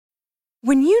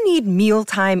When you need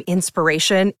mealtime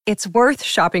inspiration, it's worth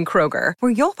shopping Kroger,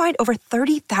 where you'll find over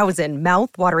 30,000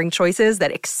 mouth-watering choices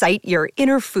that excite your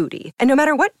inner foodie. And no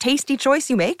matter what tasty choice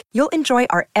you make, you'll enjoy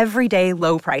our everyday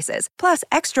low prices, plus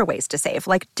extra ways to save,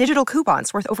 like digital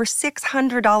coupons worth over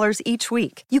 $600 each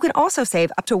week. You can also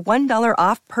save up to $1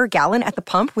 off per gallon at the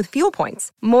pump with fuel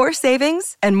points. More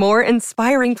savings and more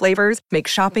inspiring flavors make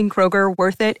shopping Kroger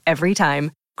worth it every time.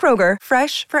 Kroger,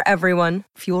 fresh for everyone.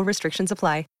 Fuel restrictions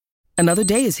apply. Another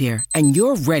day is here, and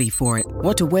you're ready for it.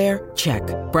 What to wear? Check.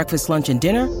 Breakfast, lunch, and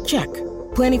dinner? Check.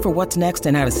 Planning for what's next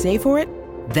and how to save for it?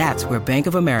 That's where Bank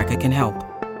of America can help.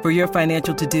 For your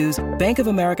financial to-dos, Bank of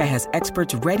America has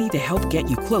experts ready to help get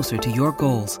you closer to your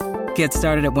goals. Get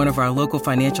started at one of our local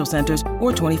financial centers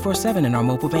or 24/7 in our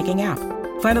mobile banking app.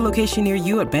 Find a location near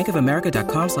you at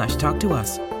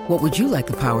bankofamerica.com/talktous. What would you like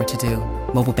the power to do?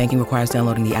 Mobile banking requires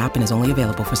downloading the app and is only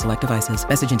available for select devices.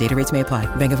 Message and data rates may apply.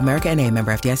 Bank of America N.A.,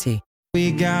 member FDIC.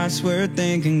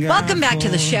 Welcome back to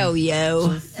the show,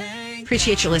 yo.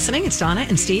 Appreciate you listening. It's Donna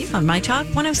and Steve on My Talk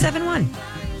 107.1.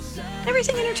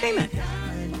 Everything Entertainment.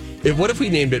 What if we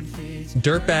named it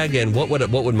Dirtbag, and what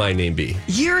would my name be?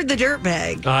 You're the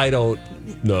Dirtbag. I don't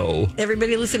know.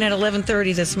 Everybody listen at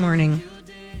 11:30 this morning.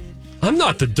 I'm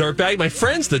not the dirtbag. My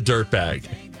friend's the dirtbag.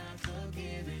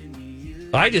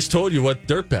 I just told you what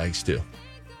dirtbags do.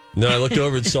 And then I looked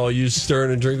over and saw you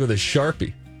stirring a drink with a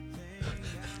Sharpie.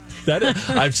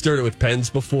 I've stirred it with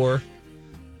pens before.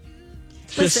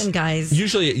 Listen, guys.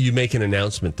 Usually you make an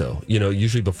announcement, though.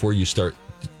 Usually before you start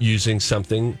using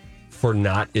something for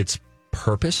not its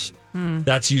purpose.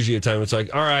 That's usually a time it's like,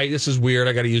 all right, this is weird.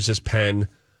 I got to use this pen.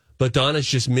 But Donna's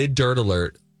just mid-dirt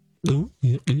alert. Oh,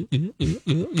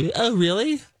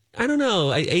 really? I don't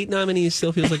know. 8 nominees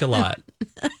still feels like a lot.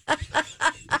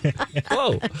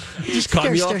 Whoa. Just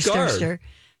caught me off guard.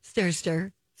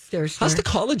 Stir. How's the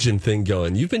collagen thing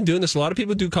going? You've been doing this. A lot of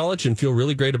people do collagen, feel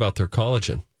really great about their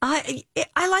collagen. I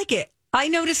like it. I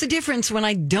notice a difference when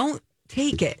I don't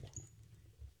take it.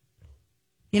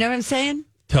 You know what I'm saying?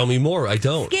 Tell me more. I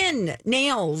don't. Skin,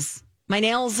 nails. My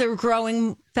nails are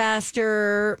growing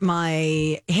faster.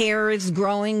 My hair is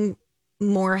growing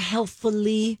more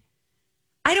healthfully.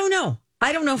 I don't know.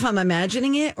 I don't know if I'm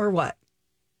imagining it or what.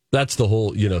 That's the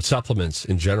whole, supplements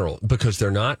in general, because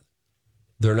they're not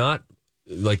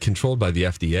like controlled by the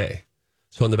FDA.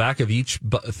 So on the back of each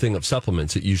thing of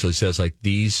supplements, it usually says like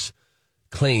these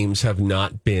claims have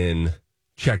not been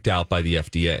checked out by the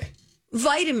FDA.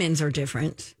 Vitamins are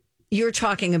different. You're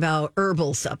talking about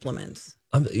herbal supplements.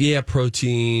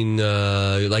 Protein,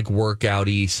 like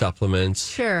workout-y supplements.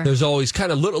 Sure. There's always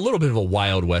kind of a little bit of a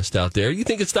Wild West out there. You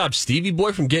think it stops Stevie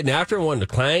Boy from getting after it, wanting to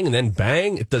clang and then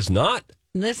bang? It does not.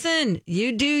 Listen,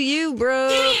 you do you, bro.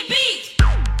 Give me a beat.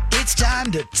 It's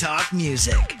time to talk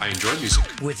music. I enjoy music.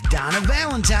 With Donna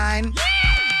Valentine.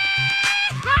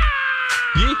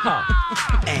 Yeehaw.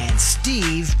 And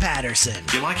Steve Patterson.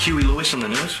 You like Huey Lewis on the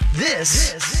news?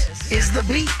 This is The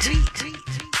Beat.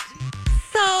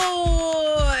 So,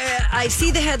 I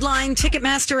see the headline,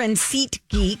 Ticketmaster and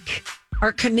SeatGeek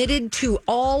are committed to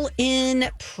all-in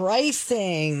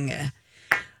pricing.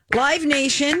 Live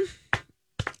Nation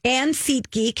and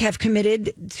SeatGeek have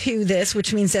committed to this,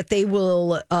 which means that they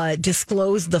will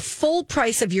disclose the full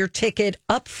price of your ticket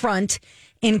up front,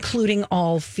 including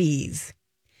all fees.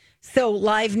 So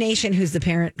Live Nation, who's the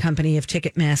parent company of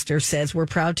Ticketmaster, says, we're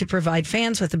proud to provide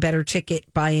fans with a better ticket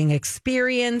buying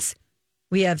experience.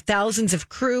 We have thousands of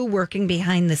crew working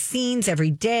behind the scenes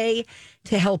every day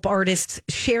to help artists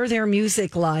share their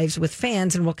music lives with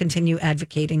fans, and we'll continue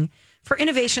advocating for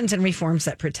innovations and reforms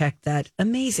that protect that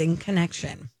amazing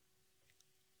connection.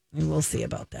 And we'll see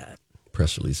about that.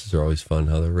 Press releases are always fun,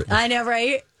 how they're written. I know,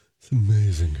 right? It's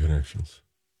amazing connections.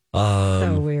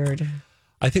 So weird.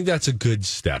 I think that's a good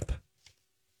step.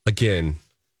 Again,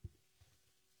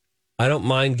 I don't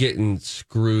mind getting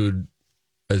screwed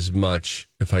as much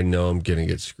if I know I'm going to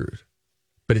get screwed.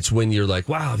 But it's when you're like,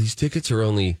 wow, these tickets are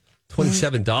only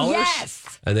 $27.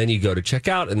 Yes. And then you go to check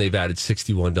out and they've added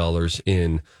 $61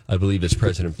 in, I believe it's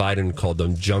President Biden called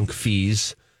them junk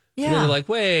fees. Yeah. And they're like,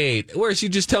 wait, whereas you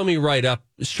just tell me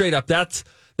straight up, that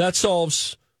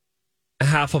solves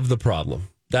half of the problem.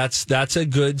 That's a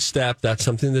good step. That's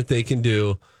something that they can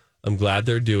do. I'm glad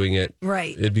they're doing it.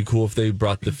 Right. It'd be cool if they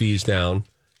brought the fees down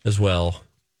as well.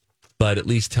 But at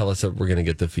least tell us that we're going to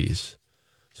get the fees.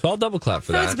 So I'll double clap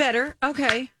for that. That's better.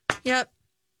 Okay. Yep.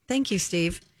 Thank you,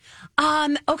 Steve.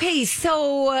 Okay,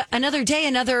 so another day,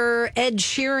 another Ed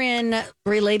Sheeran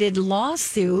related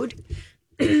lawsuit.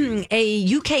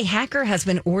 A UK hacker has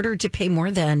been ordered to pay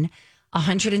more than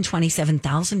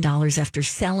 $127,000 after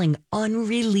selling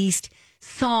unreleased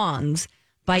songs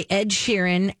by Ed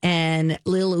Sheeran and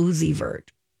Lil Uzi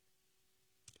Vert.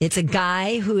 It's a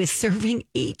guy who is serving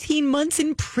 18 months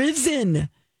in prison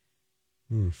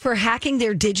for hacking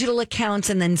their digital accounts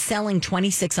and then selling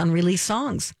 26 unreleased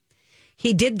songs.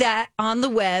 He did that on the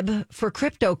web for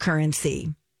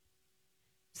cryptocurrency.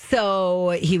 So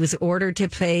he was ordered to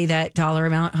pay that dollar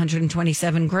amount,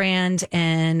 $127,000,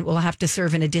 and will have to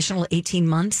serve an additional 18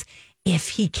 months if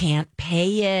he can't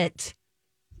pay it.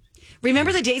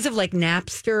 Remember the days of like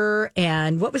Napster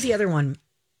and what was the other one?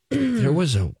 There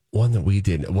was one that we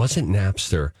did. It wasn't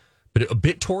Napster, but a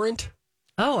BitTorrent.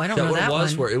 Oh, I don't know what that it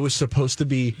was, one. where it was supposed to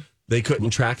be, they couldn't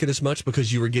track it as much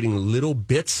because you were getting little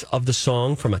bits of the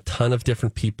song from a ton of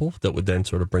different people that would then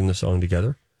sort of bring the song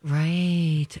together.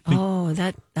 Right. Oh,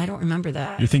 that I don't remember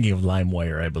that. You're thinking of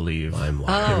LimeWire, I believe. Oh,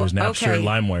 it was Napster. okay.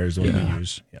 LimeWire is the one we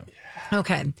use. Yeah.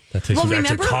 Okay. That takes me back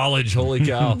to college. Holy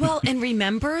cow. Well, and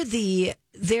remember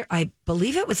I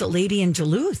believe it was a lady in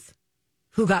Duluth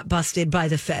who got busted by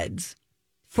the feds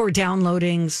for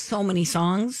downloading so many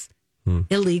songs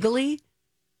illegally.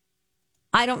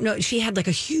 I don't know. She had like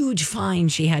a huge fine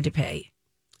she had to pay.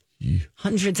 Yeah.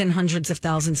 Hundreds and hundreds of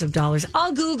thousands of dollars.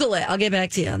 I'll Google it. I'll get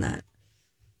back to you on that.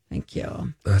 Thank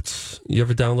you. You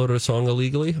ever downloaded a song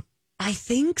illegally? I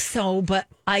think so, but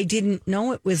I didn't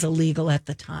know it was illegal at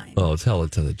the time. Oh, tell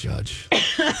it to the judge.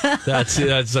 That's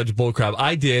such bullcrap.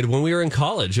 I did when we were in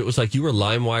college. It was like you were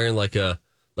LimeWiring like a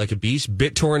beast.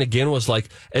 BitTorrent again was like,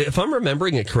 if I'm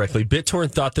remembering it correctly,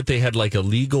 BitTorrent thought that they had like a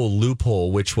legal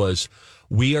loophole, which was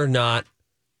we're not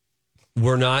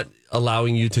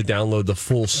allowing you to download the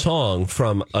full song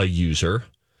from a user.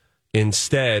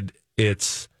 Instead,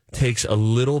 takes a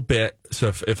little bit. So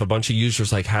if a bunch of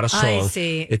users like had a song,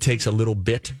 it takes a little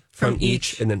bit from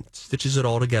each and then stitches it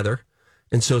all together.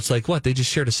 And so it's like, what? They just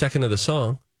shared a second of the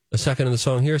song here, a second of the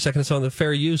song, the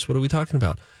fair use. What are we talking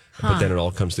about? But then it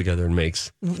all comes together and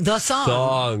makes the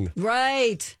song.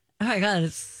 Right. Oh my God,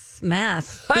 it's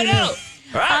math. I know.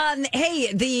 Right.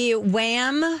 Hey, the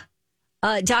Wham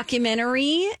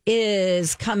documentary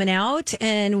is coming out,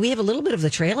 and we have a little bit of the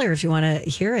trailer if you want to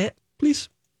hear it. Please.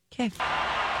 Okay.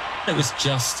 It was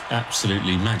just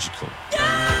absolutely magical.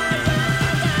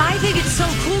 I think it's so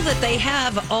cool that they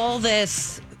have all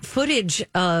this footage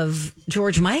of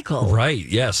George Michael. Right,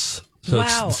 yes. So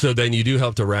wow. So then you do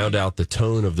help to round out the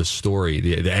tone of the story,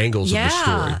 the angles of the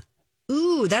story.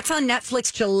 Ooh, that's on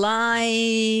Netflix July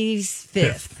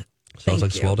 5th. Sounds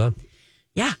like it's well done.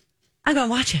 Yeah, I'm going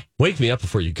to watch it. Wake me up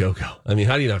before you go. I mean,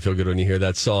 how do you not feel good when you hear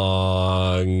that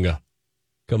song?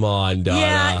 Come on, Donna.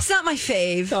 Yeah, it's not my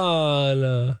fave.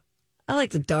 Donna. I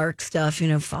like the dark stuff,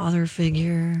 father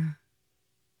figure.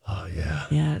 Oh, yeah.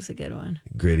 Yeah, it's a good one.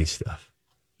 Gritty stuff.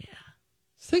 Yeah.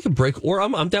 Let's take a break, or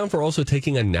I'm down for also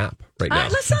taking a nap right now.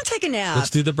 Let's not take a nap. Let's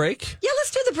do the break? Yeah,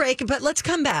 let's do the break, but let's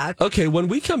come back. Okay, when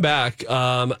we come back,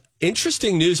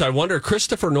 interesting news. I wonder,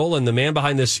 Christopher Nolan, the man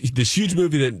behind this huge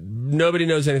movie that nobody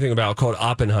knows anything about called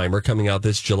Oppenheimer, coming out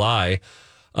this July,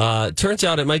 turns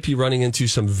out it might be running into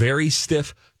some very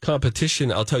stiff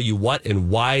competition. I'll tell you what and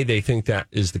why they think that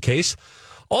is the case.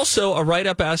 Also, a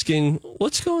write-up asking,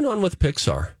 what's going on with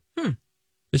Pixar?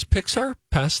 Is Pixar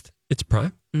past its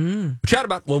prime? We'll chat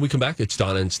about when we come back. It's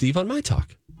Donna and Steve on My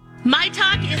Talk. My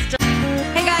Talk is...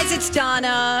 Hey guys, it's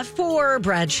Donna for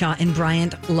Bradshaw and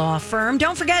Bryant Law Firm.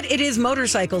 Don't forget, it is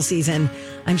motorcycle season.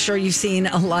 I'm sure you've seen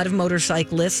a lot of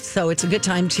motorcyclists, so it's a good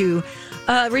time to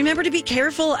remember to be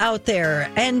careful out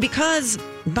there. And because,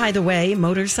 by the way,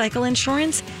 motorcycle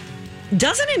insurance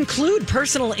doesn't include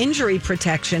personal injury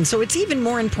protection, so it's even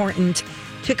more important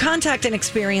to contact an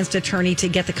experienced attorney to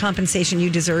get the compensation you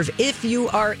deserve if you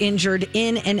are injured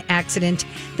in an accident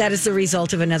that is the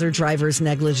result of another driver's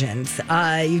negligence.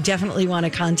 You definitely want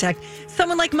to contact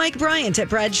someone like Mike Bryant at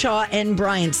Bradshaw and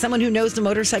Bryant, someone who knows the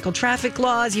motorcycle traffic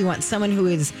laws. You want someone who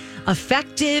is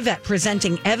effective at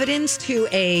presenting evidence to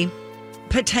a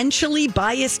potentially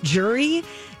biased jury.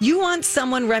 You want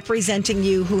someone representing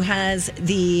you who has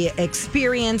the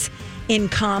experience in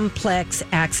complex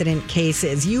accident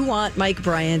cases. You want Mike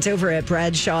Bryant over at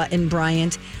Bradshaw and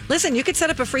Bryant. Listen, you could set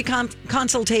up a free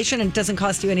consultation and it doesn't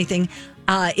cost you anything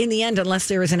in the end unless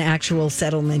there is an actual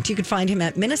settlement. You could find him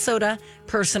at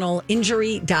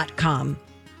minnesotapersonalinjury.com.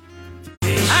 All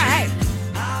right.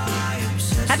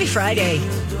 Happy Friday.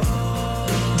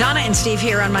 Donna and Steve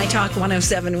here on My Talk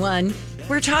 107.1.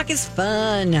 Where talk is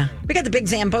fun. We got the big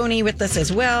Zamboni with us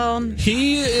as well.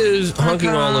 He is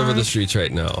honking all over the streets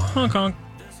right now. Honk, honk.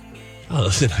 Oh,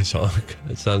 that's a nice honk.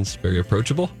 That sounds very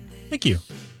approachable. Thank you.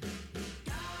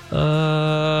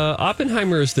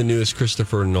 Oppenheimer is the newest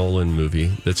Christopher Nolan movie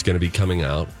that's going to be coming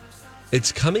out.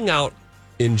 It's coming out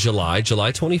in July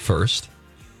 21st.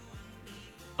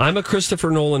 I'm a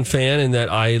Christopher Nolan fan in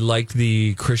that I liked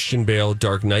the Christian Bale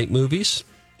Dark Knight movies.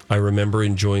 I remember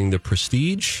enjoying The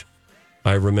Prestige.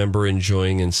 I remember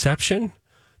enjoying Inception.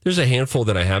 There's a handful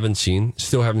that I haven't seen.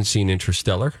 Still haven't seen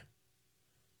Interstellar.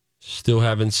 Still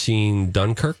haven't seen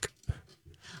Dunkirk.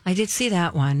 I did see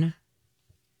that one.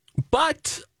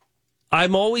 But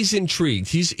I'm always intrigued.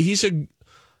 He's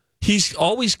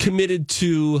always committed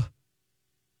to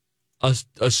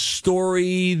a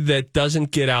story that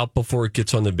doesn't get out before it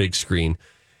gets on the big screen.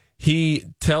 He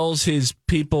tells his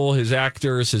people, his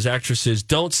actors, his actresses,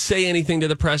 don't say anything to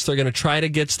the press. They're going to try to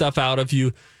get stuff out of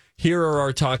you. Here are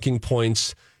our talking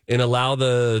points, and allow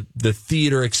the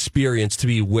theater experience to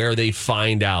be where they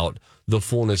find out the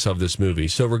fullness of this movie.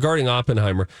 So regarding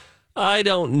Oppenheimer, I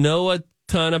don't know a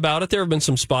ton about it. There have been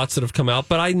some spots that have come out,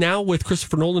 but I now, with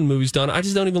Christopher Nolan movies done, I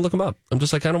just don't even look them up. I'm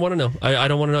just like, I don't want to know. I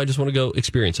don't want to know. I just want to go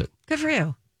experience it. Good for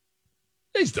you.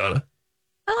 Thanks, Donna.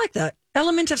 I like that.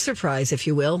 Element of surprise, if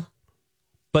you will.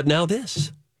 But now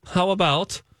this. How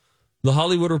about the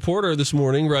Hollywood Reporter this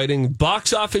morning writing,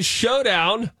 box office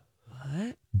showdown.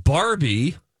 What?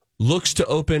 Barbie looks to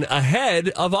open ahead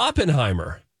of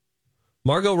Oppenheimer.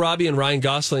 Margot Robbie and Ryan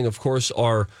Gosling, of course,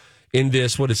 are in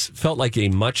this, what has felt like a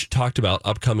much talked about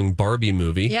upcoming Barbie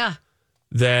movie. Yeah.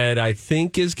 That I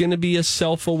think is going to be a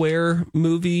self-aware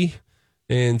movie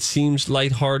and seems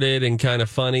lighthearted and kind of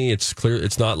funny. It's clear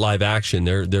it's not live action.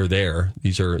 They're there.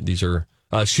 These are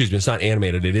excuse me, it's not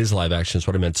animated. It is live action is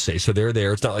what I meant to say. So they're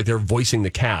there. It's not like they're voicing the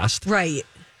cast. Right.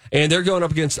 And they're going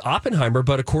up against Oppenheimer,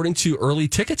 but according to early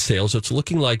ticket sales, it's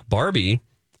looking like Barbie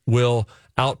will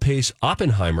outpace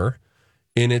Oppenheimer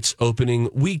in its opening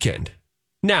weekend.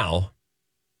 Now,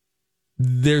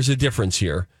 there's a difference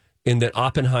here in that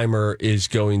Oppenheimer is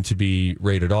going to be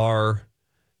rated R.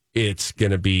 It's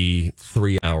going to be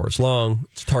 3 hours long.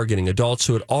 It's targeting adults,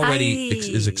 so it already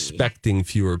is expecting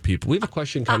fewer people. We have a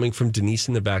question coming from Denise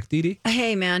in the back. Didi?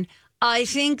 Hey, man. I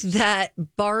think that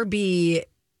Barbie,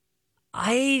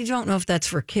 I don't know if that's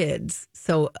for kids,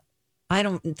 so I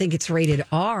don't think it's rated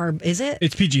R, is it?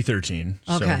 It's PG-13.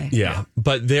 Okay. So, Yeah,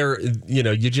 but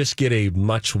you just get a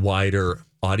much wider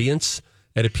audience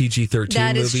at a PG-13 movie.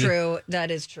 That is true.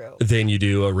 That is true. Than you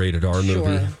do a rated R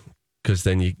movie. Sure. Because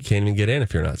then you can't even get in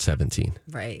if you're not 17.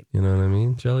 Right. You know what I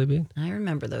mean, Jelly Bean? I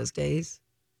remember those days.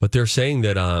 But they're saying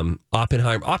that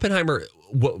Oppenheimer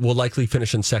will likely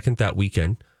finish in second that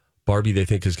weekend. Barbie, they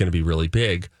think, is going to be really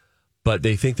big. But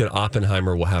they think that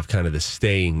Oppenheimer will have kind of the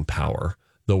staying power,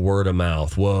 the word of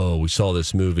mouth. Whoa, we saw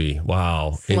this movie.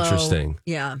 Wow, Flow. interesting.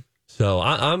 Yeah. So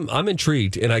I'm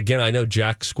intrigued. And again, I know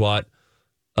Jack squat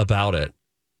about it.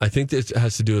 I think this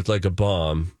has to do with like a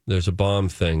bomb. There's a bomb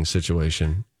thing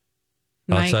situation.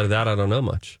 Outside of that, I don't know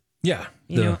much. Yeah.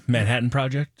 The Manhattan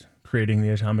Project, creating the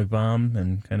atomic bomb,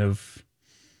 and kind of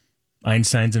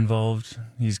Einstein's involved.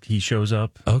 He shows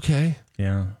up. Okay.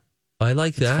 Yeah. I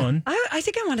like that. It's fun. I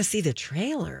think I want to see the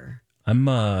trailer.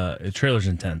 The trailer's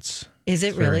intense. Is it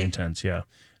It's really? Very intense, yeah.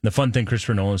 The fun thing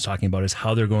Christopher Nolan is talking about is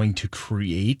how they're going to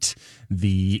create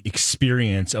the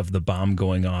experience of the bomb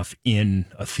going off in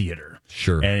a theater.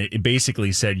 Sure. And it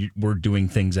basically said we're doing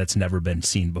things that's never been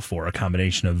seen before, a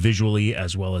combination of visually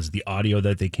as well as the audio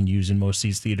that they can use in most of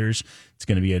these theaters. It's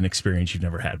going to be an experience you've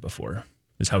never had before,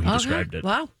 is how he described it.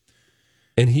 Wow.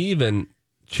 And he even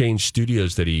changed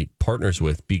studios that he partners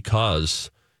with because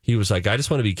he was like, I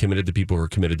just want to be committed to people who are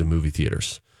committed to movie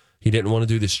theaters. He didn't want to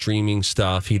do the streaming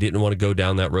stuff. He didn't want to go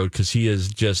down that road because he is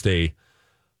just a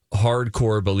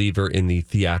hardcore believer in the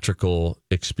theatrical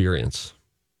experience.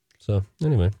 So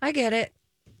anyway. I get it.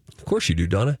 Of course you do,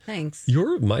 Donna. Thanks.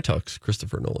 You're my talk's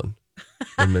Christopher Nolan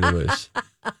in many ways.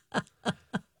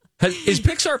 Is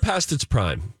Pixar past its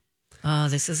prime? Oh,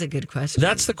 this is a good question.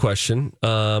 That's the question.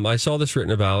 I saw this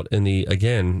written about in the,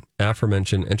 again,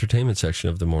 aforementioned entertainment section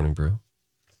of the Morning Brew.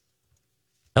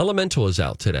 Elemental is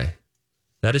out today.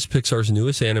 That is Pixar's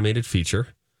newest animated feature.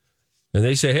 And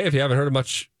they say, hey, if you haven't heard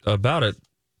much about it,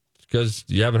 it's because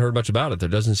you haven't heard much about it. There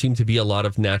doesn't seem to be a lot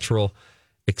of natural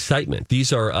excitement.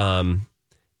 These are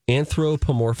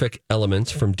anthropomorphic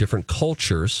elements from different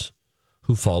cultures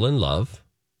who fall in love.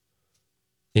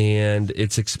 And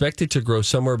it's expected to grow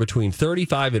somewhere between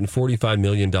 $35 and $45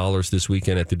 million this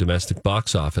weekend at the domestic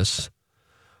box office,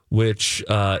 which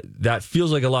that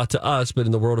feels like a lot to us, but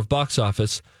in the world of box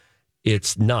office,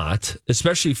 it's not,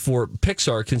 especially for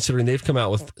Pixar, considering they've come out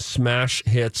with smash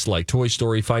hits like Toy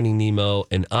Story, Finding Nemo,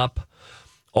 and Up.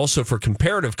 Also, for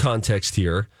comparative context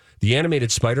here, the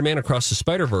animated Spider-Man Across the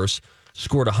Spider-Verse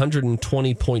scored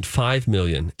 $120.5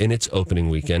 million in its opening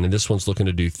weekend, and this one's looking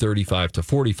to do $35 to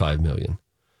 $45 million.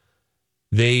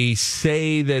 They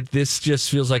say that this just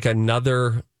feels like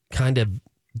another kind of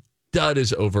dud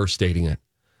is overstating it.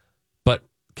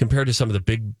 compared to some of the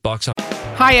big box office.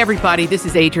 Hi, everybody. This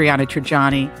is Adriana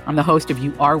Trajani. I'm the host of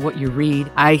You Are What You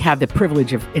Read. I have the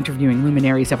privilege of interviewing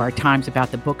luminaries of our times about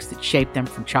the books that shaped them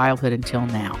from childhood until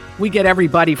now. We get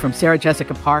everybody from Sarah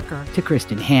Jessica Parker to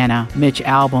Kristen Hanna, Mitch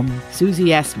Albom, Susie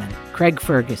Essman, Craig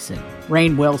Ferguson,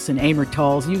 Rainn Wilson, Amor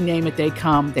Tolls, you name it, they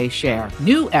come, they share.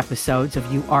 New episodes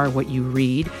of You Are What You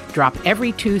Read drop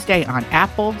every Tuesday on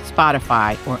Apple,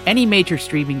 Spotify, or any major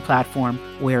streaming platform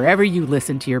wherever you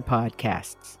listen to your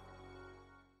podcasts.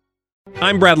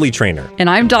 I'm Bradley Trainer. And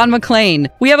I'm Don McClain.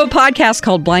 We have a podcast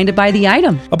called Blinded by the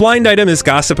Item. A blind item is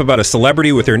gossip about a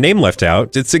celebrity with their name left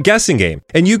out. It's a guessing game,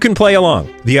 and you can play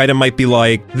along. The item might be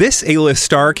like, this A-list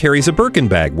star carries a Birkin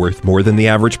bag worth more than the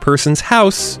average person's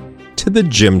house to the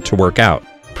gym to work out.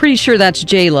 Pretty sure that's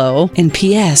J-Lo. And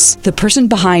P.S. the person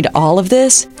behind all of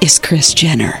this is Kris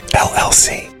Jenner,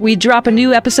 LLC. We drop a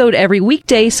new episode every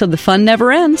weekday so the fun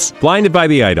never ends. Blinded by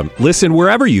the Item. Listen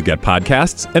wherever you get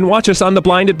podcasts and watch us on the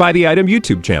Blinded by the Item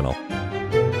YouTube channel.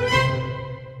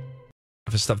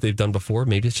 Stuff they've done before,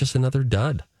 maybe it's just another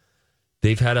dud.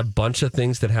 They've had a bunch of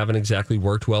things that haven't exactly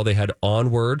worked well. They had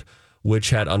Onward, which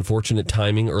had unfortunate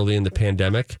timing early in the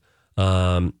pandemic.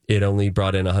 It only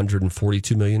brought in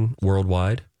 $142 million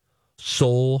worldwide.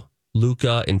 Soul,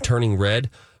 Luca, and Turning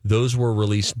Red, those were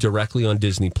released directly on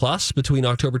Disney Plus between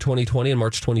October 2020 and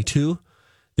March 22.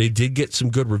 They did get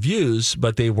some good reviews,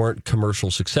 but they weren't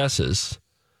commercial successes.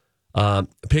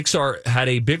 Pixar had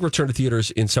a big return to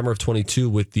theaters in summer of 22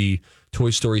 with the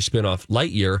Toy Story spinoff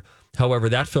Lightyear. However,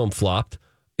 that film flopped.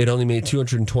 It only made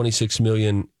 $226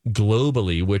 million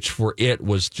globally, which for it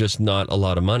was just not a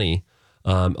lot of money.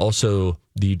 Also,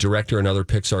 the director and other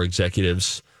Pixar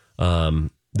executives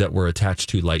that were attached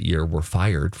to Lightyear were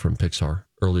fired from Pixar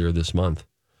earlier this month.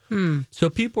 So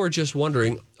people are just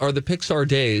wondering, are the Pixar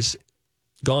days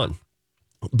gone?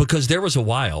 Because there was a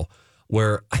while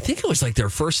where I think it was like their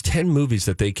first 10 movies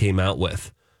that they came out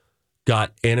with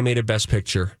got animated Best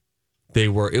Picture.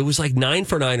 It was like 9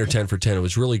 for 9 or 10 for 10. It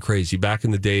was really crazy back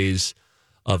in the days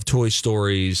of Toy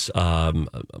Stories,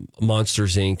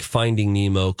 Monsters, Inc., Finding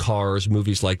Nemo, Cars,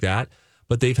 movies like that.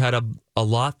 But they've had a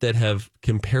lot that have,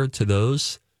 compared to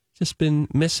those, just been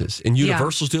misses. And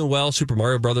Universal's doing well. Super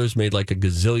Mario Brothers made like $1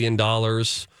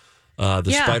 gazillion.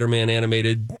 Spider-Man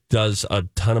animated does a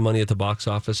ton of money at the box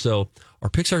office. So are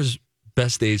Pixar's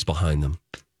best days behind them?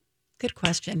 Good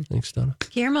question. Thanks, Donna.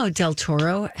 Guillermo del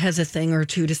Toro has a thing or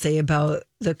two to say about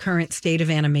the current state of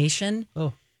animation.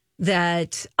 Oh.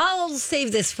 That I'll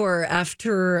save this for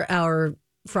after our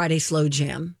Friday Slow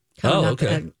Jam.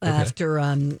 After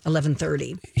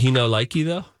 11:30. He no likey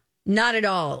though? Not at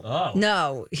all. Oh.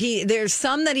 No. There's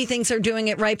some that he thinks are doing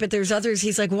it right, but there's others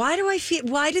he's like, why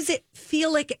does it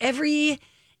feel like every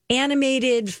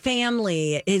animated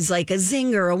family is like a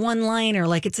zinger, a one-liner,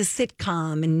 like it's a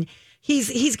sitcom? And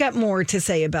he's got more to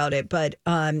say about it, but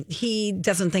he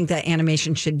doesn't think that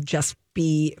animation should just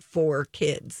be for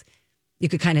kids. You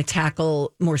could kind of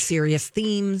tackle more serious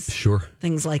themes. Sure.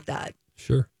 Things like that.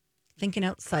 Sure. Thinking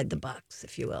outside the box,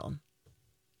 if you will.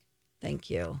 Thank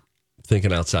you.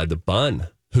 Thinking outside the bun.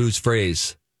 Whose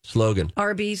phrase? Slogan?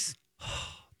 Arby's.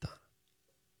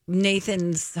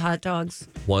 Nathan's hot dogs.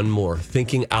 One more.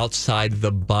 Thinking outside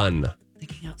the bun.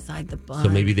 Thinking outside the bun. So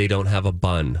maybe they don't have a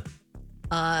bun.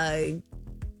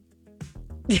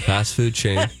 Fast food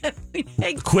chain.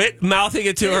 Quit mouthing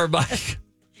it to her, Mike.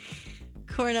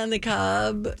 Corn on the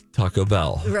cob. Taco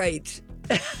Bell. Right.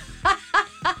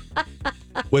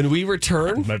 When we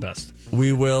return, My best.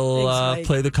 we will Thanks,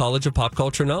 play the College of Pop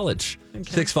Culture Knowledge.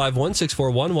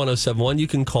 651-641-1071. You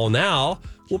can call now.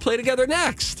 We'll play together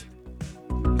next.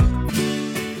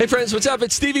 Hey, friends, what's up?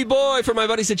 It's Stevie Boy from my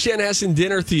buddies at Chanhassen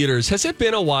Dinner Theaters. Has it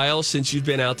been a while since you've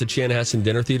been out to Chanhassen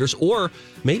Dinner Theaters? Or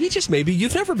maybe, just maybe,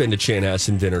 you've never been to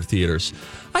Chanhassen Dinner Theaters.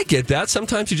 I get that.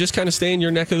 Sometimes you just kind of stay in your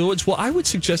neck of the woods. Well, I would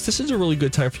suggest this is a really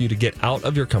good time for you to get out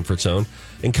of your comfort zone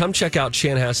and come check out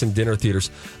Chanhassen Dinner Theaters.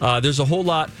 There's a whole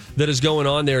lot that is going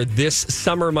on there this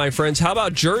summer, my friends. How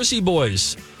about Jersey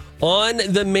Boys on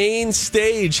the main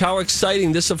stage? How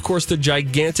exciting. This, of course, the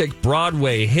gigantic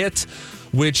Broadway hit,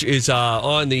 which is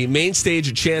on the main stage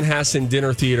at Chanhassen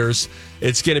Dinner Theaters.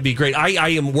 It's going to be great. I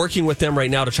am working with them right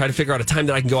now to try to figure out a time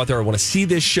that I can go out there. I want to see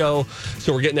this show,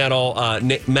 so we're getting that all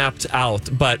mapped out.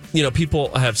 But, you know, people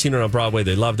have seen it on Broadway.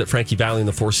 They loved it. Frankie Valli and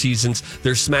the Four Seasons,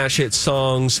 their smash hit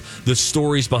songs, the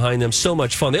stories behind them, so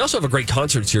much fun. They also have a great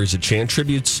concert series of Chan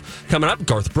tributes coming up.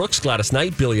 Garth Brooks, Gladys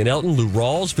Knight, Billy and Elton, Lou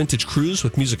Rawls, Vintage Cruise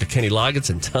with music of Kenny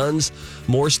Loggins, and tons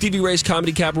more. Stevie Ray's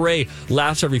Comedy Cabaret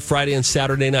laughs every Friday and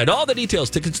Saturday night. All the details,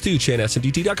 tickets to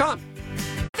chanhassendt.com.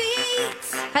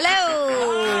 Hello.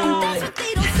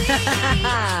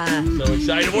 So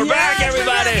excited. We're back,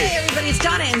 everybody. Hey, everybody. It's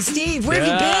Donna and Steve. Where have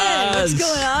you been? What's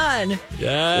going on?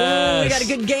 Yes. Ooh, we got a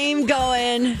good game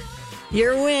going.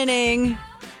 You're winning.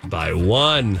 By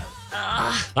one.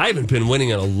 I haven't been winning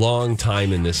in a long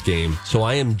time in this game, so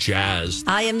I am jazzed.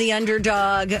 I am the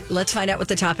underdog. Let's find out what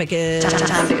the topic is.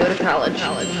 Time to go to college.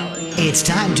 It's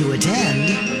time to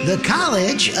attend the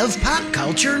College of Pop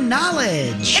Culture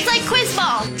Knowledge. It's like quiz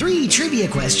ball. 3 trivia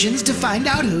questions to find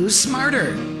out who's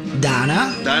smarter.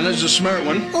 Donna? Donna's a smart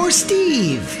one. Or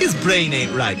Steve? His brain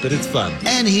ain't right, but it's fun.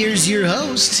 And here's your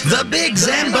host, the Big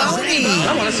Zamboni.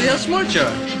 I want to see how smart you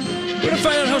are. We're going to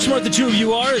find out how smart the two of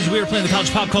you are as we are playing the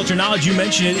College Pop Culture Knowledge. You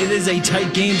mentioned it. It is a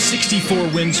tight game. 64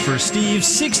 wins for Steve,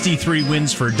 63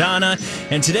 wins for Donna.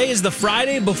 And today is the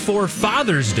Friday before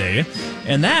Father's Day.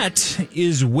 And that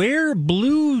is Wear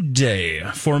Blue Day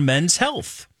for Men's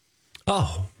Health.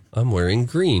 Oh, I'm wearing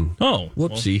green. Oh.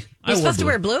 Whoopsie. You're supposed to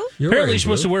wear blue? Apparently you're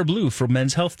supposed to wear blue for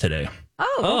Men's Health today.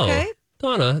 Oh, okay.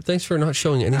 Donna, thanks for not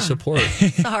showing any support.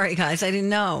 Sorry, guys. I didn't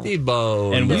know.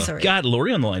 T-Bone. And we've got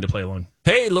Lori on the line to play along.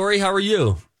 Hey, Lori, how are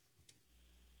you?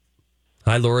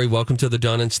 Hi, Lori. Welcome to the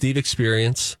Donna and Steve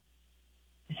experience.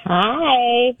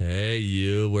 Hi. Hey,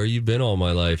 you. Where you been all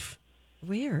my life?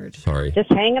 Weird. Sorry.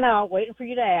 Just hanging out, waiting for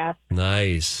you to ask.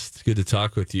 Nice. It's good to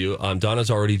talk with you.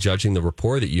 Donna's already judging the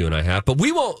rapport that you and I have, but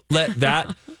we won't let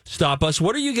that stop us.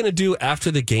 What are you going to do after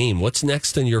the game? What's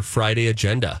next on your Friday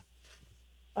agenda?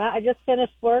 I just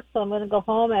finished work, so I'm going to go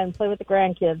home and play with the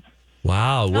grandkids.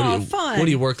 Wow. Fun. What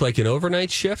do you work, like an overnight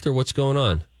shift, or what's going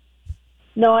on?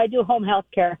 No, I do home health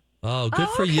care. Oh, good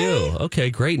for you. Okay,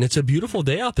 great. And it's a beautiful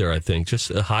day out there, I think.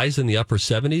 Just highs in the upper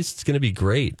 70s. It's going to be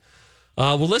great.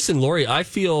 Well, listen, Lori, I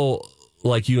feel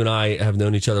like you and I have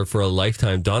known each other for a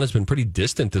lifetime. Donna's been pretty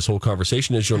distant this whole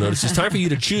conversation, as you'll notice. It's time for you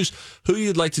to choose who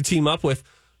you'd like to team up with,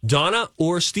 Donna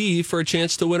or Steve, for a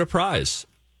chance to win a prize.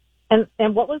 And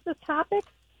what was the topic?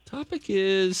 Topic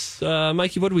is,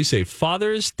 Mikey, what do we say?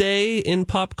 Father's Day in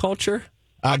pop culture?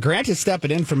 Grant is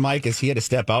stepping in for Mike as he had to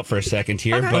step out for a second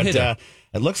here. Okay. But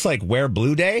it looks like Wear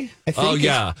Blue Day, I think. Oh,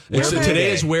 yeah.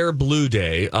 Today is Wear Blue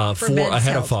Day for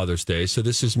ahead of Father's Day. So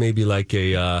this is maybe like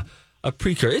a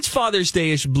precursor. It's Father's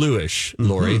Day-ish, bluish,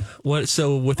 Lori.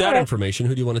 So with that information,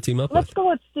 who do you want to team up with? Let's go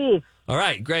with Steve. All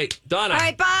right, great. Donna. All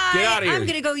right, bye. Get out of here. I'm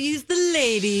going to go use the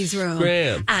ladies' room.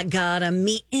 Graham. I got a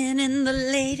meeting in the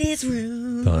ladies'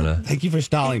 room. Donna. Thank you for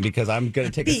stalling because I'm going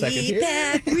to take a second here. Be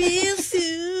back real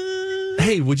soon.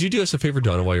 Hey, would you do us a favor,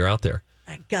 Donna, while you're out there?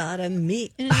 I got a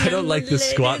meeting. I don't like the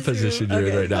squat position you're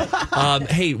in right now.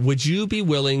 Hey, would you be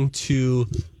willing to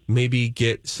maybe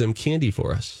get some candy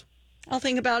for us? I'll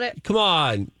think about it. Come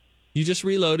on. You just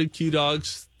reloaded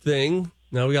Q-Dog's thing.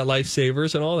 Now we got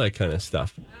lifesavers and all that kind of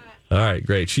stuff. All right,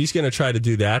 great. She's going to try to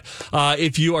do that.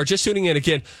 If you are just tuning in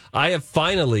again, I have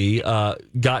finally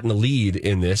gotten a lead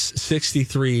in this,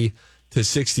 63 to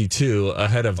 62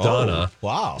 ahead of Donna.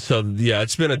 Wow. So, yeah,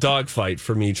 it's been a dogfight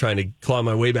for me trying to claw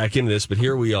my way back into this, but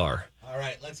here we are. All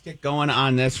right, let's get going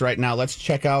on this right now. Let's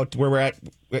check out where we're at.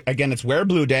 Again, it's Wear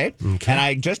Blue Day. Okay.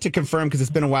 And just to confirm, because it's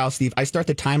been a while, Steve, I start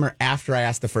the timer after I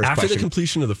ask the first question. After the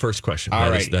completion of the first question. All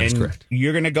right. That is correct.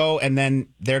 You're going to go, and then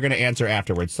they're going to answer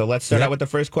afterwards. So let's start out with the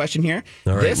first question here.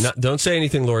 All right. Don't say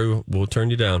anything, Lori. We'll turn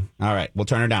you down. All right. We'll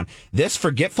turn her down. This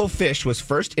forgetful fish was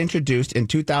first introduced in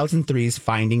 2003's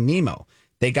Finding Nemo.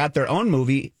 They got their own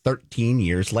movie 13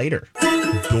 years later.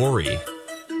 Dory.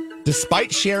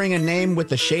 Despite sharing a name with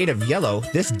the shade of yellow,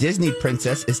 this Disney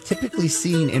princess is typically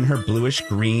seen in her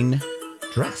bluish-green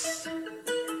dress.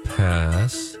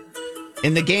 Pass.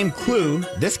 In the game Clue,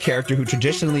 this character who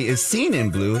traditionally is seen in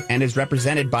blue and is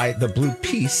represented by the blue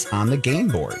piece on the game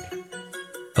board.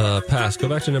 Pass. Go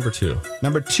back to number 2.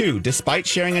 Number 2, despite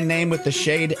sharing a name with the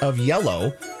shade of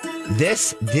yellow,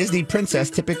 this Disney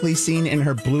princess typically seen in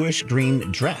her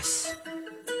bluish-green dress.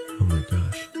 Oh, my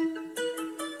gosh.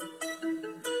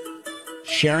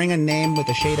 Sharing a name with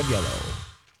a shade of yellow.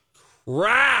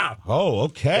 Crap! Oh,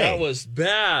 okay. That was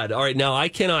bad. All right, now I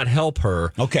cannot help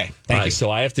her. Okay, thank you.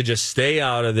 So I have to just stay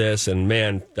out of this, and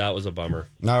man, that was a bummer.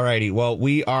 All righty. Well,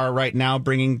 we are right now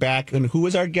bringing back, and who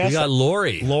is our guest? We got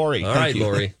Lori. Lori. All right,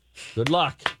 Lori. Good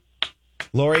luck.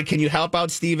 Lori, can you help out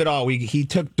Steve at all? He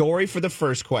took Dory for the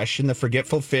first question, the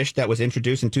forgetful fish that was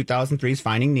introduced in 2003's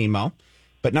Finding Nemo.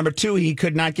 But number 2, he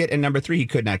could not get, and number 3, he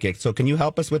could not get. So can you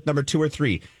help us with number 2 or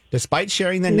 3? Despite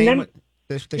sharing the name with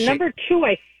the number 2,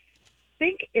 I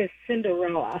think, is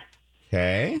Cinderella.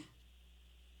 Okay.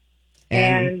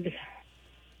 And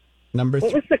number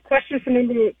what was the question for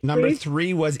number 3? Number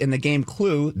 3 was in the game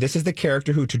Clue. This is the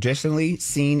character who traditionally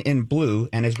seen in blue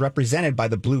and is represented by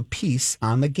the blue piece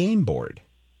on the game board.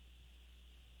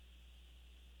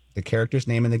 The character's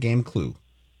name in the game Clue.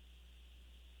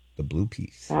 The blue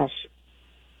piece. Gosh.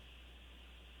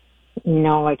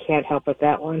 No, I can't help with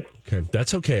that one. Okay,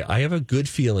 that's okay. I have a good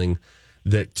feeling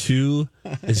that 2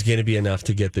 is going to be enough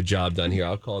to get the job done here.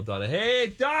 I'll call Donna.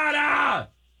 Hey, Donna!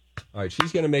 All right,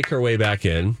 she's going to make her way back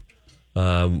in.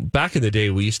 Back in the day,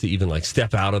 we used to even like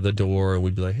step out of the door and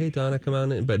we'd be like, hey, Donna, come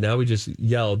on in. But now we just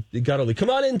yell, guttily,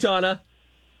 come on in, Donna.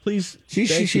 Please. She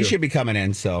should be coming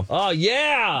in, so. Oh,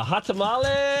 yeah. Hot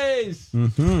tamales.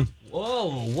 Mm-hmm.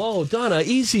 Whoa, Donna,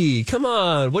 easy. Come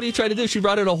on. What are you trying to do? She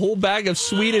brought in a whole bag of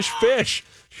Swedish fish.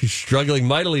 She's struggling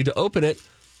mightily to open it.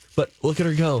 But look at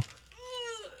her go.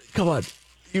 Come on.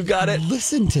 You got it.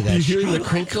 Listen to that. You hearing the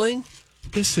crinkling?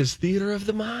 This is theater of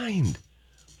the mind.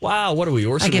 Wow, what are we,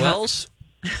 Orson Welles?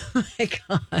 Oh, my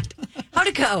God. How'd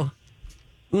it go?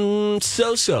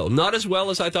 So. Not as well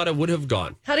as I thought it would have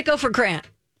gone. How'd it go for Grant?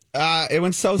 It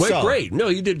went so. Went great. No,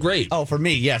 you did great. Oh, for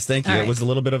me, yes, thank you. All It right. was a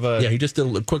little bit of a... Yeah, he just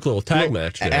did a quick little tag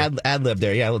match there. Ad lib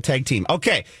there, yeah, a little tag team.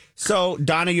 Okay, so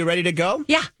Donna, you ready to go?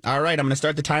 Yeah. All right, I'm going to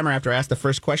start the timer after I ask the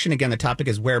first question. Again, the topic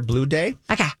is Wear Blue Day.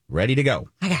 Okay. Ready to go.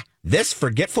 Okay. This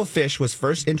forgetful fish was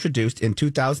first introduced in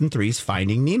 2003's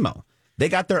Finding Nemo. They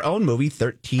got their own movie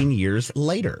 13 years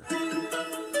later.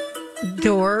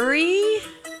 Dory?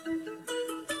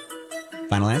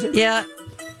 Final answer? Yeah.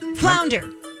 Flounder.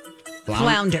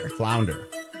 Flounder.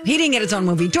 He didn't get his own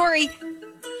movie. Dory.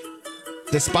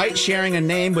 Despite sharing a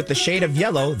name with the shade of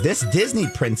yellow, this Disney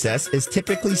princess is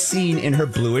typically seen in her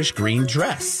bluish-green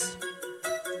dress.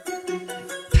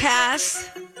 Pass.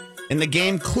 In the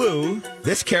game Clue,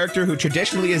 this character who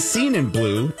traditionally is seen in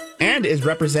blue and is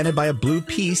represented by a blue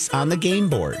piece on the game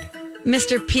board.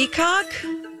 Mr. Peacock.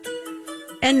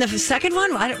 And the second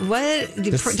one? What?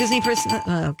 Disney person?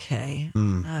 Okay. All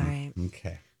right.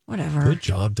 Okay. Whatever. Good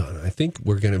job, Donna. I think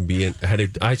we're going to be in.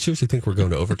 I seriously think we're going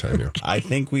to overtime here. I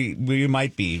think we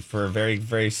might be for a very,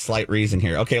 very slight reason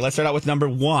here. Okay, let's start out with number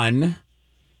 1.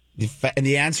 And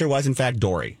the answer was, in fact,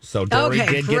 Dory. So Dory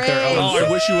did get their own. Oh,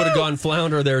 I wish you would have gone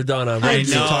Flounder there, Donna. I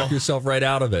know. Talk yourself right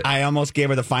out of it. I almost gave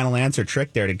her the final answer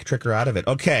trick there to trick her out of it.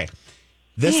 Okay.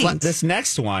 This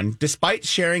next one, despite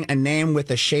sharing a name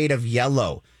with a shade of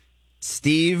yellow,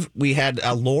 Steve, we had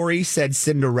Lori said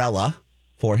Cinderella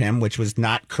for him, which was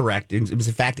not correct. It was,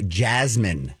 in fact,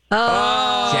 Jasmine.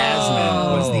 Oh.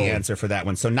 Jasmine was the answer for that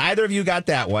one. So neither of you got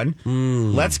that one.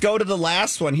 Let's go to the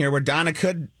last one here where Donna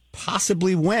could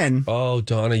possibly win. Oh,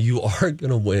 Donna, you are going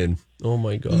to win. Oh,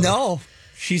 my God. No,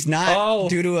 she's not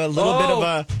due to a little bit of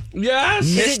a... Yes.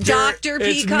 Is it Dr.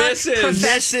 Peacock? It's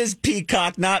Mrs.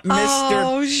 Peacock, not Mr.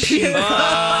 Oh, shit.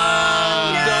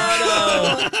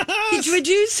 What'd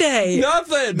you say?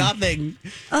 Nothing.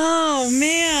 Oh,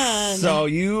 man. So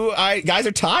you guys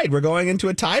are tied. We're going into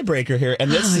a tiebreaker here. And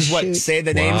this is what, say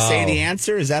the name, say the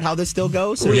answer. Is that how this still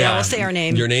goes? Or yeah, we'll say our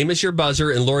name. Your name is your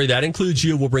buzzer. And Lori, that includes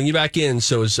you. We'll bring you back in.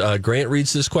 So as Grant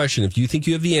reads this question, if you think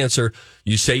you have the answer,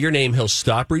 you say your name. He'll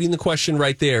stop reading the question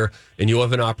right there, and you'll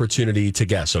have an opportunity to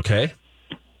guess, okay?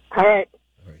 All right.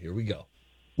 All right, here we go.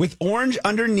 With orange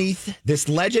underneath, this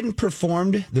legend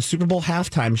performed the Super Bowl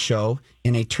halftime show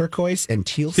in a turquoise and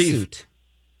teal suit.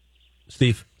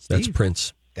 Steve, that's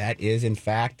Prince. That is, in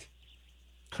fact,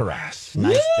 correct.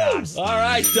 Nice job, Steve. All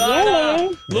right, Donna.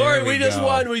 Yay. Lori, we just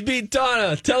won. We beat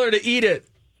Donna. Tell her to eat it.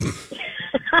 No,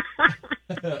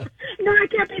 I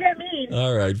can't be that mean.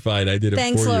 All right, fine. I did it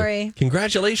Thanks, for you. Lori.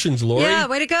 Congratulations, Lori. Yeah,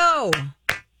 way to go.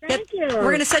 Thank you. We're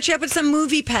going to set you up with some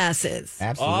movie passes.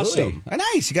 Absolutely. Awesome.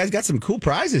 Nice. You guys got some cool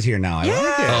prizes here now. I like it.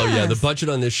 Oh, yeah. The budget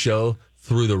on this show,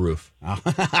 through the roof. All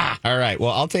right. Well,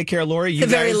 I'll take care of Lori. It's a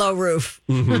very low roof.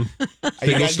 Are you guys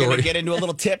going story. to get into a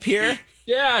little tip here?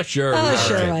 Yeah, sure. Oh, All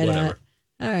sure. right, Why whatever. not?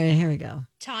 All right, here we go.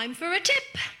 Time for a tip.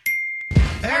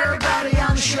 Everybody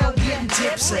on the show getting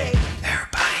tipsy.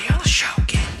 Everybody on the show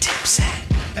getting tipsy.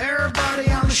 Everybody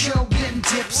on the show getting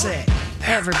tipsy.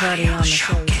 Everybody on the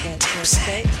show is getting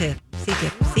tipsy.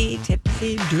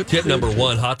 Tipsy. Tip number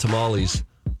 1, hot tamales.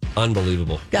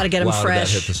 Unbelievable. Gotta get 'em wow,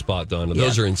 fresh. That hit the spot, Donna. Yeah.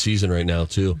 Those are in season right now,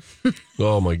 too.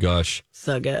 Oh, my gosh.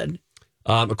 So good.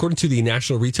 According to the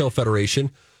National Retail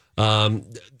Federation,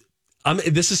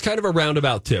 this is kind of a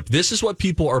roundabout tip. This is what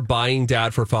people are buying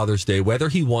Dad for Father's Day, whether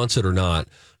he wants it or not.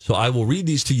 So I will read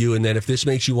these to you, and then if this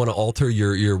makes you want to alter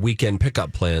your weekend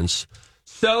pickup plans,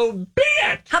 so be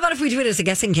it. How about if we do it as a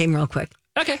guessing game real quick?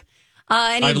 Okay.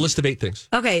 I have a list of 8 things.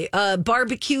 Okay.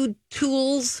 Barbecue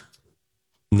tools.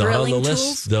 Not on the Grilling list,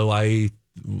 tools? though I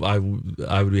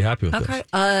would be happy with Okay.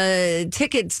 this.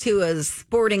 Tickets to a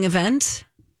sporting event.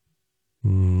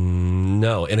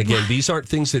 No. And again, these aren't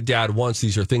things that Dad wants.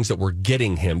 These are things that we're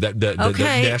getting him. The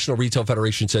National Retail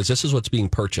Federation says this is what's being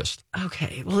purchased.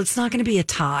 Okay. Well, it's not going to be a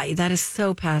tie. That is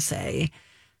so passe.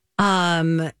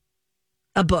 A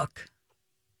book.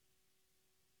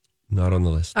 Not on the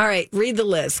list. All right, read the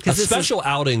list. A special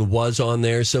outing was on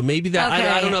there, so maybe that. Okay.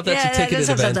 I don't know if that's a ticketed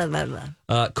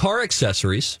event. Car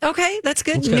accessories. Okay, that's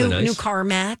good. That's kinda New nice. car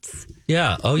mats.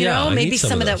 Yeah. Oh, You yeah. know, I maybe need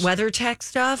some of that those. WeatherTech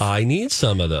stuff. I need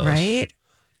some of those. Right.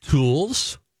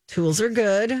 Tools. Tools are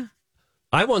good.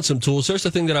 I want some tools. There's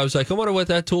the thing that I was like, I wonder what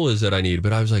that tool is that I need.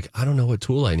 But I was like, I don't know what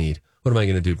tool I need. What am I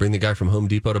going to do? Bring the guy from Home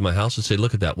Depot to my house and say,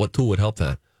 look at that. What tool would help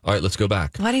that? All right, let's go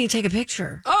back. Why don't you take a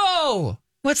picture? Oh,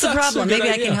 what's the that's problem? a good Maybe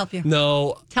I idea. can help you.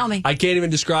 No. Tell me. I can't even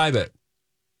describe it.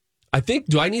 I think,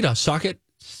 do I need a socket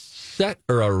set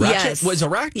or a ratchet? Yes. Was a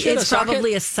ratchet It's a socket?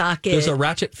 probably a socket. Does a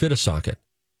ratchet fit a socket?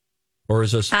 Or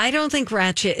is this I don't think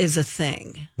ratchet is a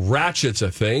thing. ratchet's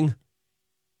a thing?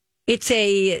 It's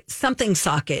a something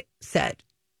socket set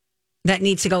that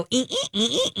needs to go.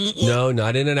 No,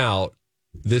 not in and out.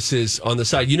 This is on the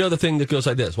side. You know the thing that goes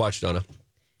like this. Watch, Donna.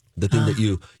 The thing that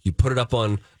you put it up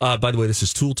on. By the way, this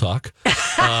is tool talk.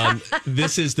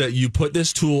 This is that you put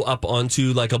this tool up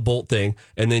onto like a bolt thing,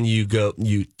 and then you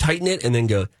tighten it, and then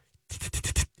go.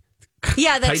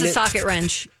 Yeah, that's Tighten a it. socket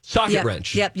wrench. Socket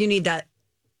wrench. Yep, you need that.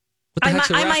 What the I heck's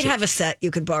a might ratchet? have a set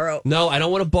you could borrow. No, I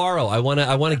don't want to borrow. I want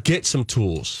to get some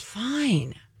tools.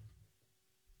 Fine.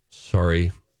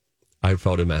 Sorry, I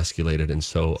felt emasculated, and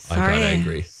so I got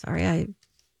angry. Sorry, I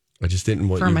just didn't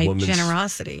want for you my woman's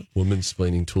generosity.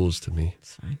 Woman-splaining tools to me.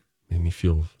 It's fine. Made me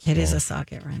feel. It is small. a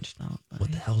socket wrench, though.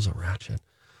 What the hell's a ratchet?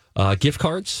 Gift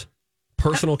cards,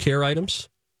 personal care items,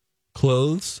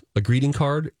 clothes, a greeting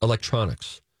card,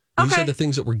 electronics. These Okay. are the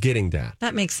things that we're getting at.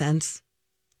 That makes sense.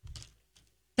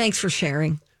 Thanks for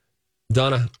sharing.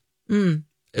 Donna,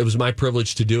 it was my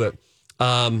privilege to do it.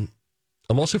 I'm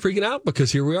also freaking out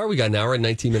because here we are. We got an hour and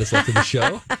 19 minutes left of the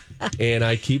show. And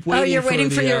I keep waiting. Oh, you're waiting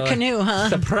the, for your canoe, huh?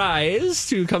 Surprise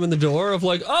to come in the door of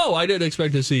like, oh, I didn't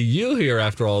expect to see you here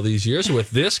after all these years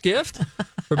with this gift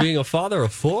for being a father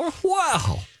of 4.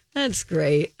 Wow. That's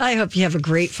great. I hope you have a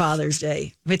great Father's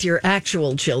Day with your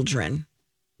actual children.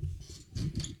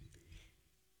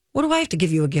 What do I have to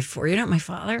give you a gift for? You're not my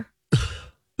father.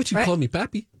 But you called me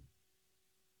Pappy.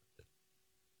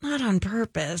 Not on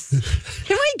purpose.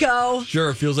 Can we go? Sure,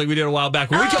 it feels like we did a while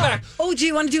back. When we come back, Oh, do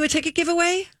you want to do a ticket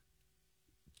giveaway?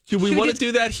 do we want to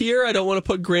do that here? I don't want to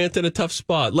put Grant in a tough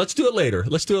spot. Let's do it later.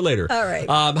 All right.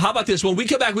 How about this? When we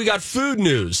come back, we got food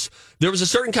news. There was a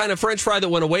certain kind of French fry that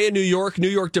went away in New York. New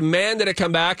York demanded it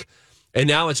come back, and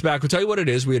now it's back. We'll tell you what it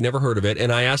is. We had never heard of it,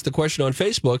 and I asked the question on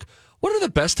Facebook, what are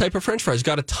the best type of French fries?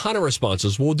 Got a ton of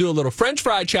responses. We'll do a little French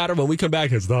fry chatter when we come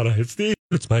back. It's Donna. It's Steve.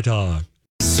 It's my time.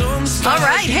 All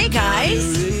right. Hey,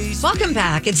 guys. Welcome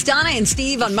back. It's Donna and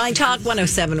Steve on My Talk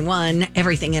 1071,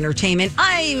 Everything Entertainment.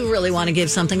 I really want to give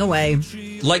something away.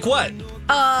 Like what?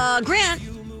 Grant,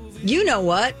 you know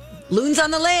what? Loons on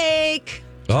the Lake.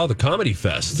 Oh, the Comedy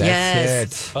Fest.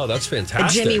 Yes. Oh, that's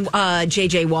fantastic. Jimmy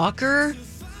JJ Walker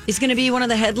is going to be one of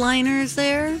the headliners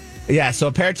there. Yeah, so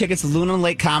a pair of tickets to Luna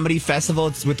Lake Comedy Festival.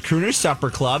 It's with Crooner Supper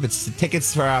Club. It's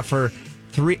tickets for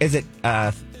three. Is it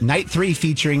night 3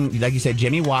 featuring, like you said,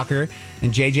 Jimmy Walker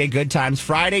and JJ Good Times.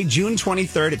 Friday, June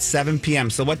 23rd at 7 p.m.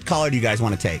 So what caller do you guys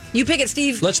want to take? You pick it,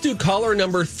 Steve. Let's do caller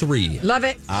number 3. Love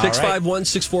it.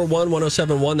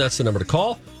 651-641-1071. That's the number to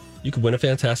call. You could win a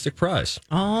fantastic prize.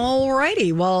 All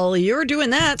righty. Well, you're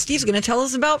doing that. Steve's going to tell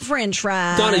us about French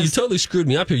fries. Donna, you totally screwed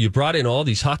me up here. You brought in all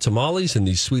these hot tamales and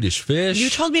these Swedish fish.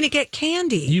 You told me to get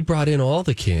candy. You brought in all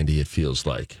the candy, it feels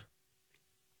like.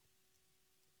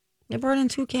 I brought in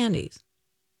 2 candies.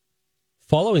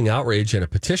 Following outrage and a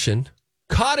petition,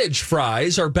 cottage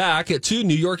fries are back at 2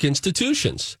 New York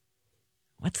institutions.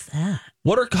 What's that?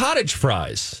 What are cottage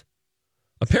fries?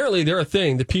 Apparently, they're a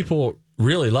thing that people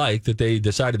really like that they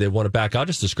decided they want it back. I'll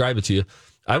just describe it to you.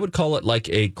 I would call it like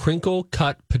a crinkle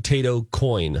cut potato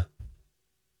coin. Does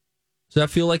that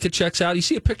feel like it checks out? You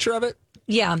see a picture of it?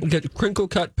 Yeah. You get a crinkle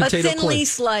cut potato A thinly coin.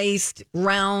 sliced,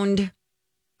 round,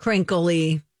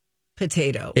 crinkly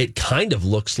potato. It kind of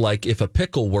looks like if a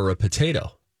pickle were a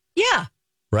potato, Yeah.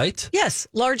 right? Yes.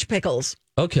 Large pickles.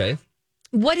 Okay.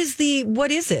 What is it?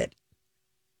 What's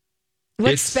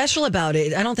It's- special about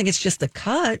it? I don't think it's just the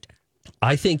cut.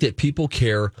 I think that people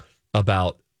care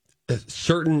about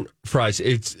certain fries.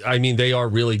 They are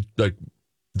really like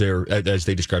they're, as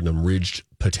they describe them, ridged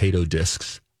potato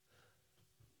discs.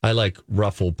 I like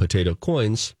ruffled potato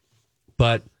coins,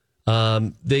 but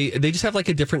they just have like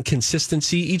a different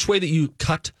consistency. Each way that you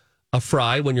cut a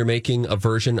fry when you're making a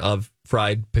version of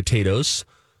fried potatoes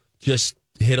just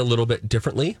hit a little bit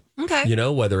differently. Okay. You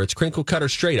know, whether it's crinkle cut or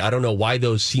straight. I don't know why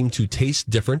those seem to taste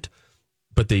different,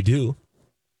 but they do.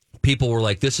 People were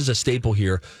like, this is a staple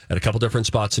here at a couple different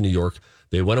spots in New York.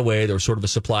 They went away. There was sort of a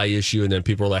supply issue. And then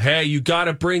people were like, hey, you got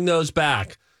to bring those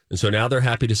back. And so now they're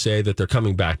happy to say that they're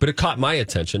coming back. But it caught my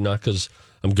attention, not because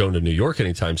I'm going to New York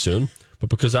anytime soon, but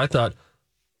because I thought,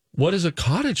 what is a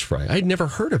cottage fry? I'd never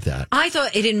heard of that. I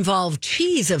thought it involved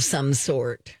cheese of some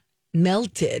sort,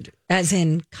 melted, as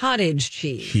in cottage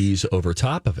cheese. Cheese over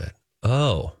top of it.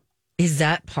 Oh. Is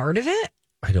that part of it?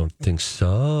 I don't think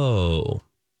so.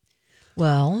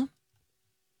 Well,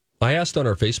 I asked on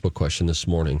our Facebook question this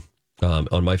morning,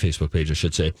 on my Facebook page, I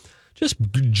should say, just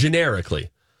generically,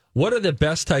 what are the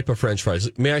best type of French fries?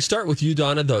 May I start with you,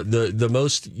 Donna, the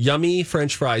most yummy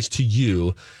French fries to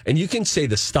you? And you can say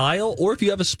the style or if you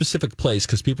have a specific place,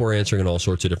 because people are answering in all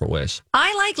sorts of different ways.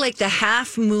 I like the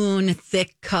half moon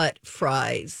thick cut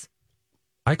fries.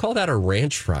 I call that a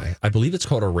ranch fry. I believe it's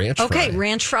called a ranch fry. Okay,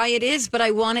 ranch fry it is, but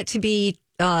I want it to be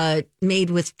made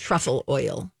with truffle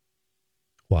oil.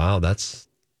 Wow, that's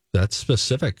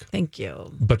specific. Thank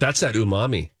you. But that's that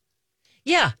umami.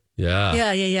 Yeah.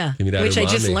 Yeah. Give me that Which umami.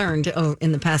 I just learned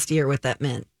in the past year what that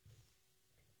meant.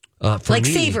 For like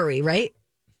me, savory, right?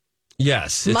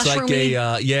 Yes. It's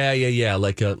Mushroomy?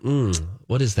 like a,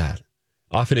 what is that?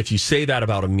 Often if you say that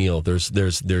about a meal, there's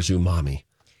umami.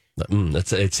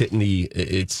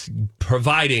 It's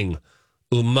providing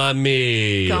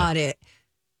umami.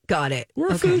 Got it. We're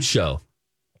a food show.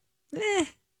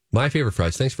 My favorite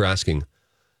fries, thanks for asking.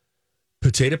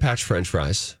 Potato Patch French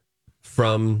fries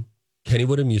from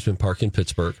Kennywood Amusement Park in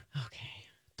Pittsburgh. Okay.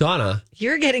 Donna.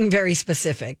 You're getting very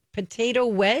specific. Potato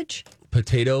wedge?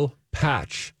 Potato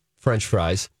Patch French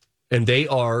fries. And they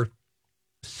are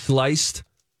sliced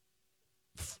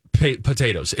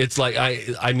potatoes. It's like,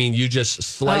 I mean, you just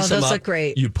slice them up. Those look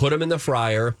great. You put them in the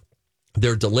fryer.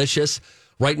 They're delicious.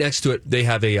 Right next to it, they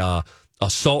have a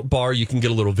salt bar. You can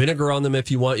get a little vinegar on them if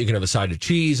you want. You can have a side of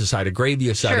cheese, a side of gravy,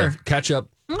 a side of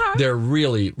ketchup. They're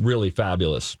really, really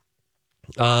fabulous.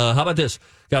 How about this?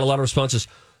 Got a lot of responses.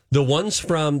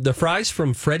 The fries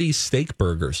from Freddy's Steak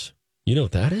Burgers. You know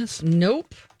what that is?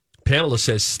 Nope. Pamela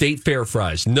says State Fair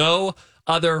fries. No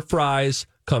other fries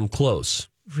come close.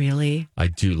 Really? I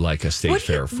do like a State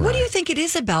Fair fry. What do you think it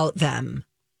is about them?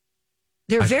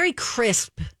 They're very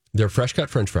crisp. They're fresh cut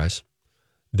French fries.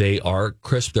 They are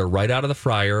crisp. They're right out of the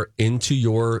fryer into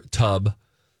your tub.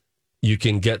 You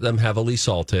can get them heavily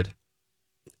salted.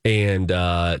 And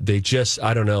they just,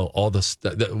 I don't know, all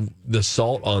the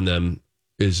salt on them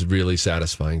is really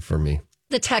satisfying for me.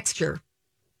 The texture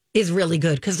is really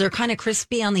good because they're kind of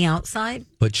crispy on the outside.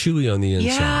 But chewy on the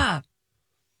inside. Yeah.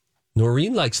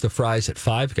 Noreen likes the fries at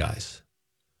Five Guys.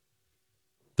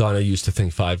 Donna used to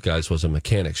think Five Guys was a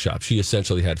mechanic shop. She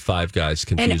essentially had Five Guys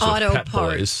confused with Pet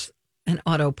Boys. An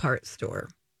auto parts store.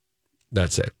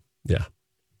 That's it. Yeah.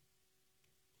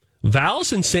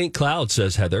 Val's in St. Cloud,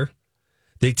 says Heather.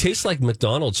 They taste like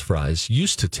McDonald's fries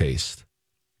used to taste.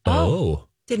 Oh.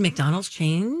 Did McDonald's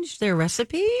change their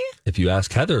recipe? If you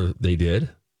ask Heather, they did.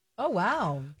 Oh,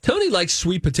 wow. Tony likes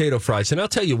sweet potato fries. And I'll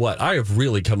tell you what, I have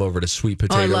really come over to sweet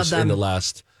potatoes in the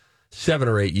last 7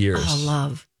 or 8 years. Oh,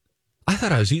 love. I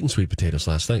thought I was eating sweet potatoes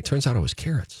last night. Turns out it was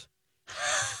carrots.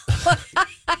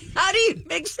 How do you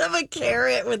mix up a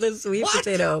carrot with a sweet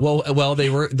potato? Well, they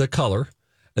were the color,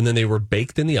 and then they were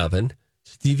baked in the oven.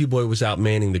 Stevie Boy was out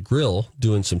manning the grill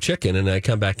doing some chicken, and I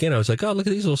come back in. I was like, oh, look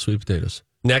at these little sweet potatoes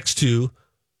next to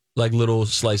like little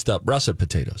sliced up russet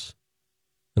potatoes.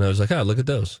 And I was like, oh, look at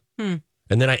those. And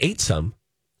then I ate some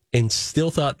and still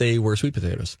thought they were sweet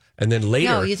potatoes. And then later.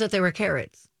 No, you thought they were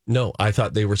carrots. No, I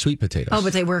thought they were sweet potatoes. Oh,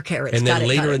 but they were carrots. And then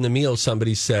later in the meal,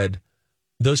 somebody said,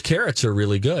 those carrots are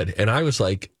really good. And I was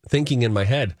like thinking in my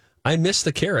head, I missed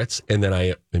the carrots. And then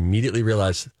I immediately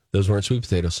realized those weren't sweet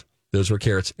potatoes. Those were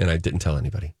carrots, and I didn't tell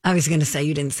anybody. I was going to say,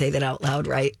 you didn't say that out loud,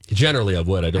 right? Generally, I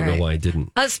would. I don't know why I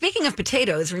didn't. Speaking of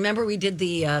potatoes, remember we did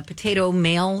the potato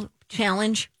mail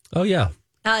challenge? Oh, yeah.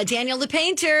 Daniel the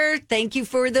Painter, thank you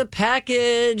for the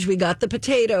package. We got the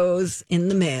potatoes in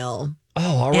the mail.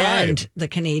 Oh, all right. And the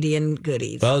Canadian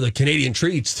goodies. Oh, the Canadian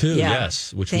treats, too. Yeah.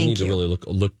 Yes, which we need to really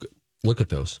look at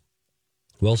those.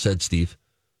 Well said, Steve.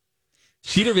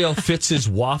 Cedarvale fits his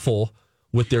waffle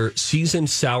with their seasoned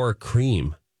sour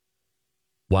cream.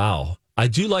 Wow. I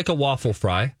do like a waffle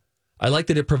fry. I like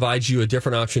that it provides you a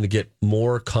different option to get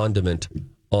more condiment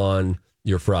on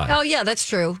your fry. Oh, yeah, that's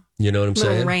true. You know what I'm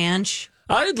saying? Little ranch.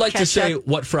 I'd like to say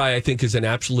what fry I think is an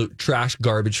absolute trash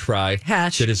garbage fry.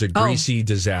 Hatch. That is a greasy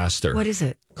disaster. What is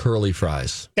it? Curly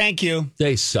fries. Thank you.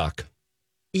 They suck.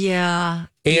 Yeah.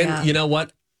 And you know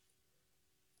what?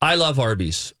 I love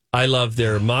Arby's. I love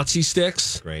their mozzie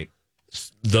sticks. Great.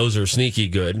 Those are sneaky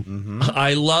good. Mm-hmm.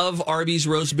 I love Arby's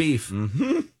roast beef.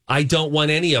 Mm-hmm. I don't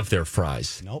want any of their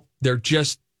fries. Nope. They're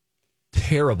just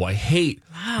terrible. I hate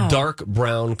dark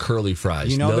brown curly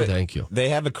fries. You know, no, thank you. They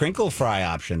have a crinkle fry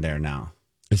option there now.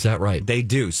 Is that right? They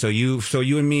do. So you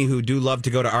and me who do love to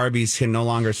go to Arby's can no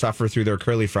longer suffer through their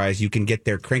curly fries. You can get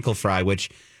their crinkle fry, which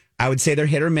I would say they're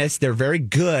hit or miss. They're very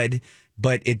good,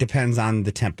 but it depends on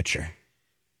the temperature.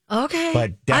 Okay.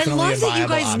 But definitely I love a that you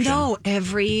viable guys option. know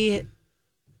every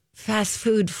fast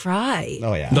food fry.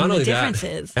 Oh, yeah. Not the only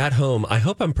differences. that, at home, I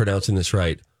hope I'm pronouncing this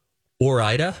right.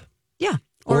 Ore-Ida? Yeah,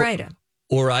 Ore-Ida.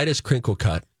 Ore-Ida's crinkle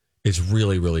cut is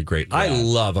really, really great. I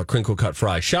love a crinkle cut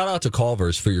fry. Shout out to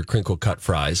Culver's for your crinkle cut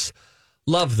fries.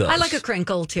 Love those. I like a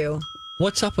crinkle too.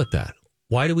 What's up with that?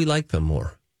 Why do we like them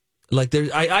more? Like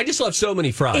I just love so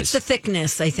many fries. It's the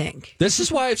thickness, I think. This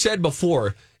is why I've said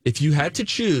before, if you had to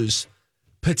choose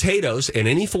potatoes in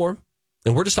any form,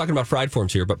 and we're just talking about fried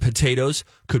forms here, but potatoes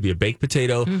could be a baked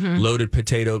potato, loaded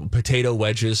potato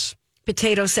wedges,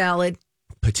 potato salad,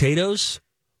 potatoes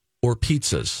or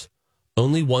pizzas.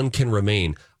 Only one can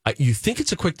remain. You think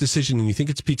it's a quick decision and you think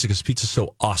it's pizza because pizza's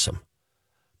so awesome.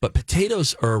 But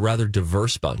potatoes are a rather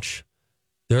diverse bunch.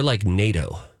 They're like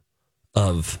NATO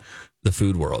of the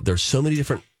food world. There's so many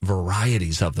different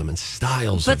varieties of them and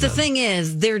styles But of the them. thing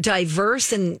is, they're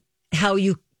diverse in how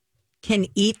you can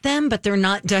eat them, but they're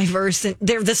not diverse.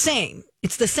 They're the same.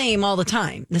 It's the same all the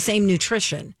time. The same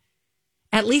nutrition.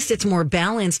 At least it's more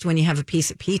balanced when you have a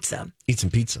piece of pizza. Eat some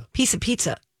pizza. Piece of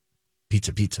pizza.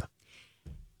 Pizza.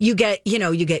 You get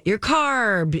your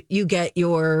carb, you get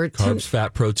your Carbs,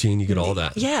 fat, protein, you get all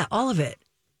that. Yeah, all of it.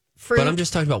 Fruit. But I'm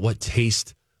just talking about what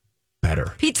tastes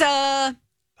better. Pizza.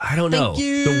 I don't know. Thank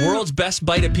you. The world's best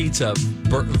bite of pizza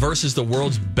versus the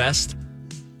world's best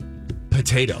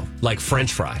potato, like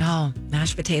French fry. Oh,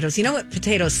 mashed potatoes. You know what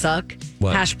potatoes suck?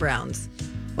 What? Hash browns.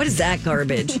 What is that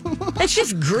garbage? That's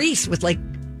just grease with like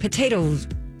potato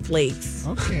flakes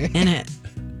in it.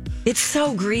 It's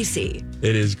so greasy.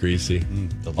 It is greasy.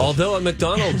 Although a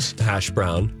McDonald's hash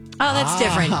brown. Oh, that's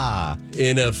different.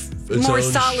 In a its More own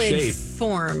solid shape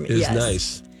form. is Yes.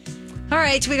 nice. All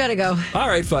right, we got to go. All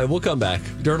right, fine. We'll come back.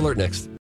 Dirt Alert next.